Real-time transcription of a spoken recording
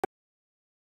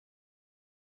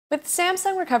With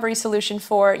Samsung Recovery Solution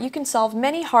 4, you can solve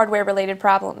many hardware-related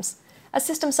problems. A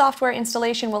system software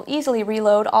installation will easily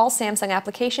reload all Samsung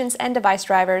applications and device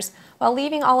drivers while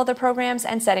leaving all other programs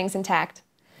and settings intact.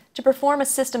 To perform a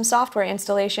system software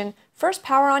installation, first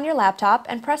power on your laptop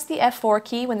and press the F4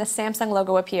 key when the Samsung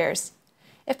logo appears.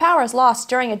 If power is lost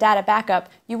during a data backup,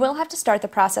 you will have to start the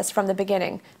process from the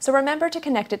beginning, so remember to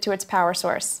connect it to its power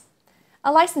source.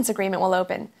 A license agreement will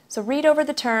open, so read over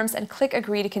the terms and click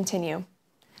Agree to continue.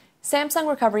 Samsung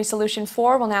Recovery Solution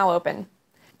 4 will now open.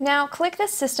 Now click the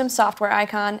System Software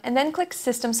icon and then click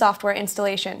System Software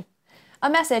Installation.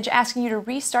 A message asking you to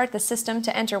restart the system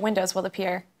to enter Windows will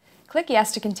appear. Click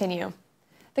Yes to continue.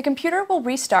 The computer will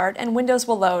restart and Windows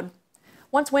will load.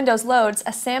 Once Windows loads,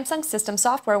 a Samsung System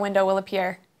Software window will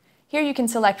appear. Here you can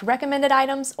select recommended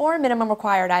items or minimum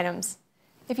required items.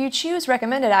 If you choose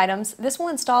recommended items, this will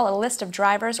install a list of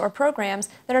drivers or programs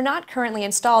that are not currently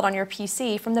installed on your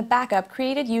PC from the backup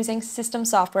created using System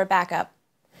Software Backup.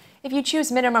 If you choose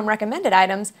minimum recommended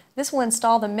items, this will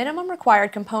install the minimum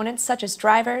required components such as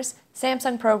drivers,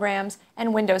 Samsung programs,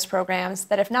 and Windows programs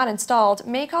that, if not installed,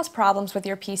 may cause problems with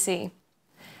your PC.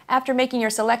 After making your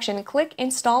selection, click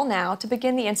Install Now to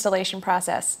begin the installation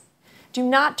process. Do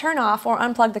not turn off or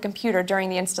unplug the computer during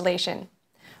the installation.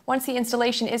 Once the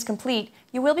installation is complete,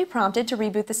 you will be prompted to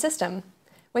reboot the system.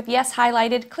 With Yes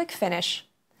highlighted, click Finish.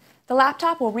 The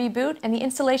laptop will reboot and the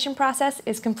installation process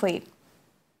is complete.